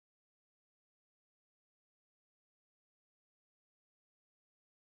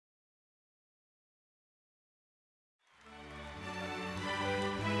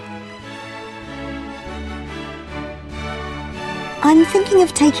I'm thinking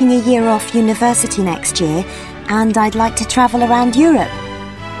of taking a year off university next year, and I'd like to travel around Europe.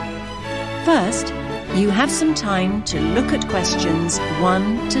 First, you have some time to look at questions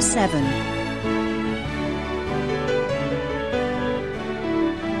 1 to 7.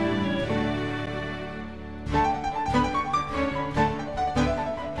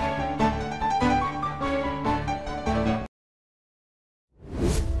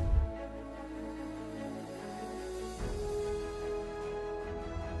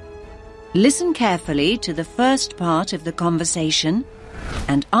 Listen carefully to the first part of the conversation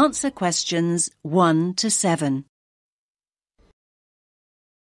and answer questions 1 to 7.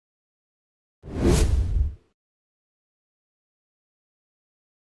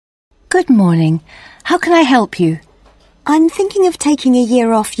 Good morning. How can I help you? I'm thinking of taking a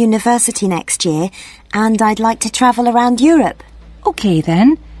year off university next year, and I'd like to travel around Europe. Okay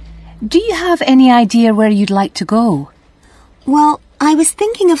then. Do you have any idea where you'd like to go? Well, I was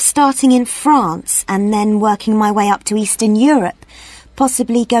thinking of starting in France and then working my way up to Eastern Europe,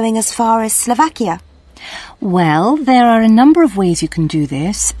 possibly going as far as Slovakia. Well, there are a number of ways you can do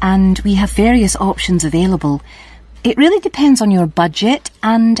this, and we have various options available. It really depends on your budget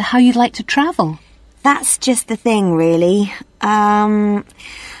and how you'd like to travel. That's just the thing, really. I've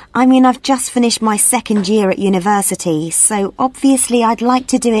just finished my second year at university, so obviously I'd like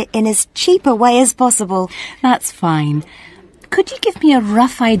to do it in as cheap a way as possible. That's fine. Could you give me a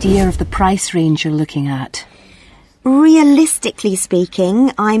rough idea of the price range you're looking at? Realistically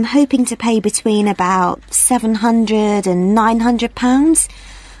speaking, I'm hoping to pay between about £700 and £900.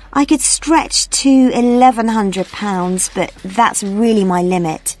 I could stretch to £1,100, but that's really my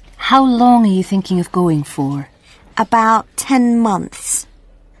limit. How long are you thinking of going for? About 10 months.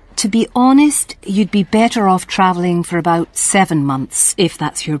 To be honest, you'd be better off travelling for about 7 months, if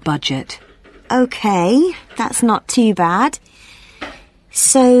that's your budget. OK, that's not too bad.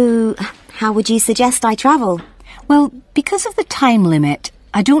 So, how would you suggest I travel? Well, because of the time limit,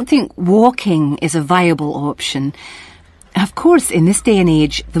 I don't think walking is a viable option. Of course, in this day and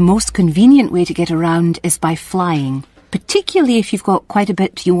age, the most convenient way to get around is by flying, particularly if you've got quite a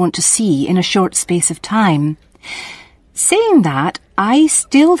bit you want to see in a short space of time. Saying that, I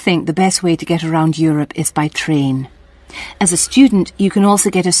still think the best way to get around Europe is by train. As a student, you can also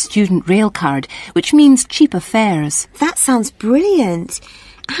get a student rail card, which means cheaper fares. That sounds brilliant.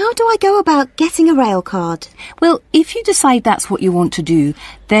 How do I go about getting a rail card? Well, if you decide that's what you want to do,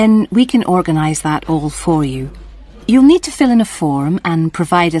 then we can organise that all for you. You'll need to fill in a form and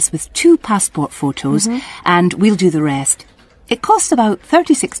provide us with 2 passport photos, and we'll do the rest. It costs about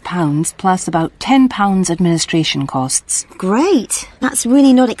 £36 plus about £10 administration costs. Great. That's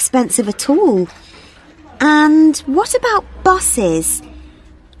really not expensive at all. And what about buses?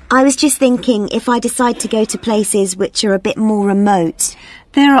 I was just thinking if I decide to go to places which are a bit more remote.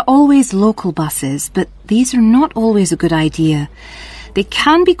 There are always local buses, but these are not always a good idea. They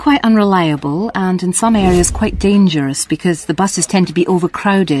can be quite unreliable and in some areas quite dangerous because the buses tend to be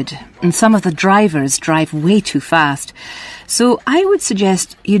overcrowded and some of the drivers drive way too fast. So I would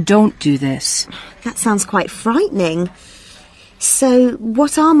suggest you don't do this. That sounds quite frightening. So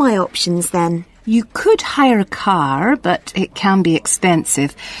what are my options then? You could hire a car, but it can be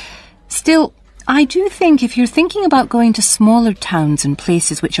expensive. Still, I do think if you're thinking about going to smaller towns and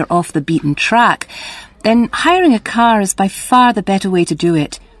places which are off the beaten track, then hiring a car is by far the better way to do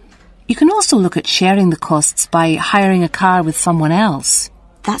it. You can also look at sharing the costs by hiring a car with someone else.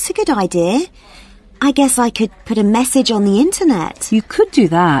 That's a good idea. I guess I could put a message on the internet. You could do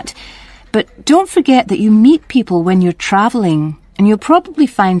that, but don't forget that you meet people when you're travelling, and you'll probably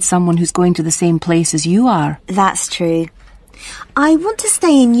find someone who's going to the same place as you are. That's true. I want to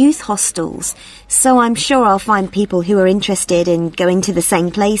stay in youth hostels, so I'm sure I'll find people who are interested in going to the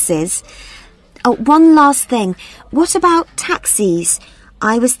same places. Oh, one last thing. What about taxis?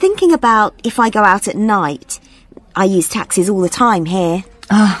 I was thinking about if I go out at night. I use taxis all the time here.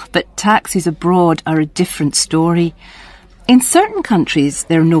 But taxis abroad are a different story. In certain countries,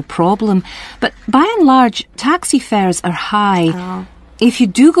 they're no problem, but by and large, taxi fares are high. Oh. If you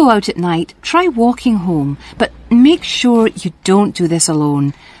do go out at night, try walking home, but make sure you don't do this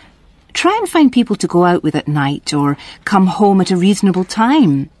alone. Try and find people to go out with at night or come home at a reasonable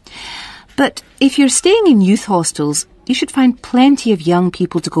time. But if you're staying in youth hostels, you should find plenty of young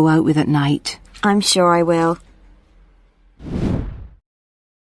people to go out with at night. I'm sure I will.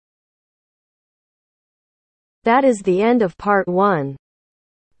 That is the end of part 1.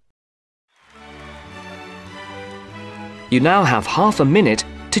 You now have half a minute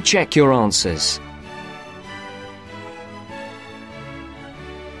to check your answers.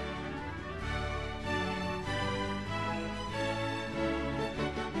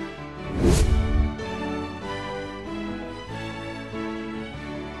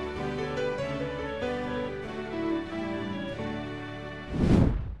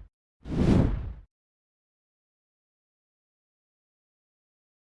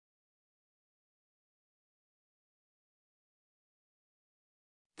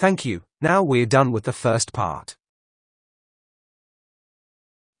 Thank you. Now we're done with the first part.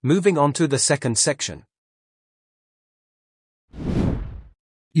 Moving on to the second section.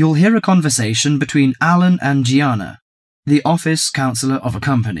 You'll hear a conversation between Alan and Gianna, the office counsellor of a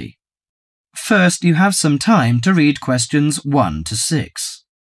company. First, you have some time to read questions 1 to 6.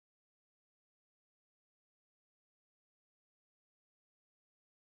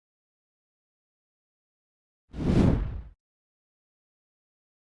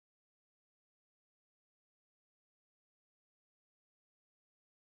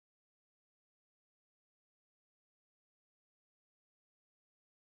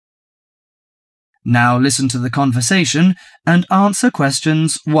 Now listen to the conversation and answer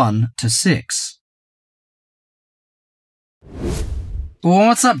questions 1 to 6.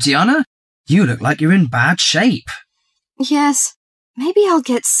 What's up, Gianna? You look like you're in bad shape. Yes, maybe I'll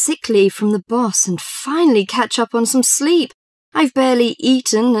get sick leave from the boss and finally catch up on some sleep. I've barely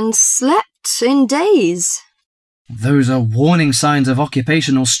eaten and slept in days. Those are warning signs of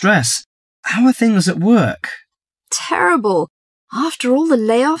occupational stress. How are things at work? Terrible. After all the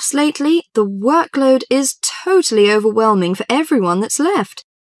layoffs lately, the workload is totally overwhelming for everyone that's left.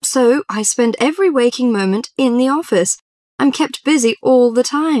 So I spend every waking moment in the office. I'm kept busy all the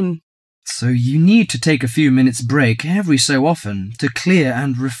time. So you need to take a few minutes break every so often to clear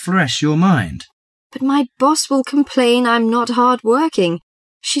and refresh your mind. But my boss will complain I'm not hard-working.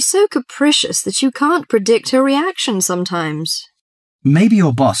 She's so capricious that you can't predict her reaction sometimes. Maybe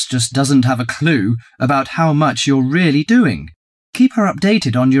your boss just doesn't have a clue about how much you're really doing. Keep her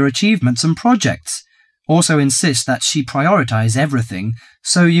updated on your achievements and projects. Also insist that she prioritize everything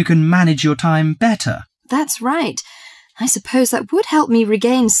so you can manage your time better. That's right. I suppose that would help me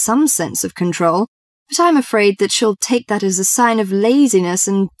regain some sense of control, but I'm afraid that she'll take that as a sign of laziness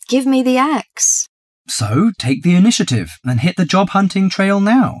and give me the axe. So take the initiative and hit the job hunting trail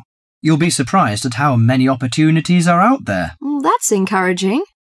now. You'll be surprised at how many opportunities are out there. That's encouraging.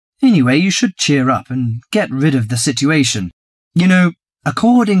 Anyway, you should cheer up and get rid of the situation. You know,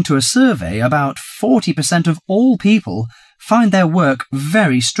 according to a survey, about 40% of all people find their work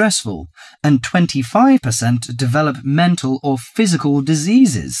very stressful, and 25% develop mental or physical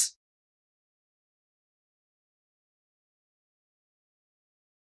diseases.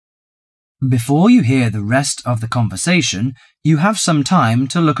 Before you hear the rest of the conversation, you have some time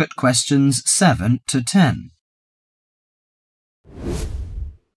to look at questions 7 to 10.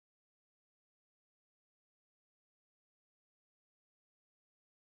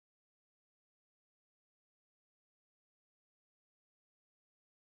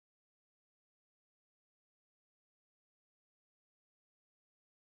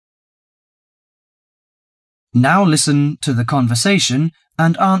 Now listen to the conversation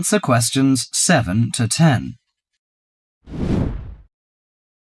and answer questions 7 to 10.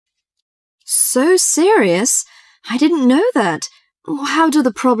 So serious? I didn't know that. How do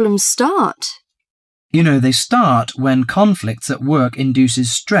the problems start? You know, they start when conflicts at work induces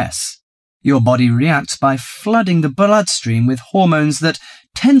stress. Your body reacts by flooding the bloodstream with hormones that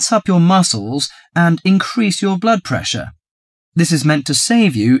tense up your muscles and increase your blood pressure. This is meant to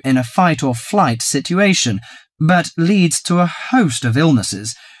save you in a fight-or-flight situation, but leads to a host of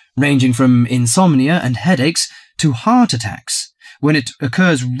illnesses, ranging from insomnia and headaches to heart attacks, when it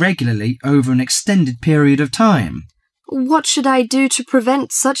occurs regularly over an extended period of time. What should I do to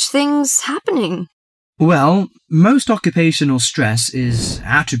prevent such things happening? Well, most occupational stress is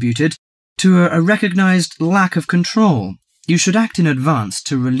attributed to a recognized lack of control. You should act in advance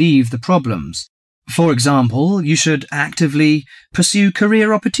to relieve the problems. For example, you should actively pursue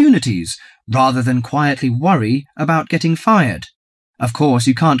career opportunities rather than quietly worry about getting fired. Of course,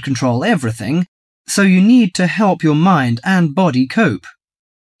 you can't control everything, so you need to help your mind and body cope.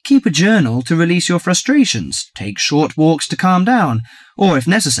 Keep a journal to release your frustrations, take short walks to calm down, or if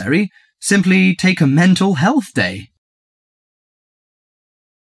necessary, simply take a mental health day.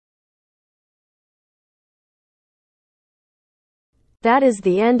 That is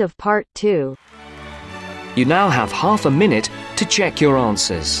the end of part 2. You now have half a minute to check your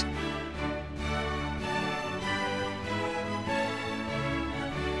answers.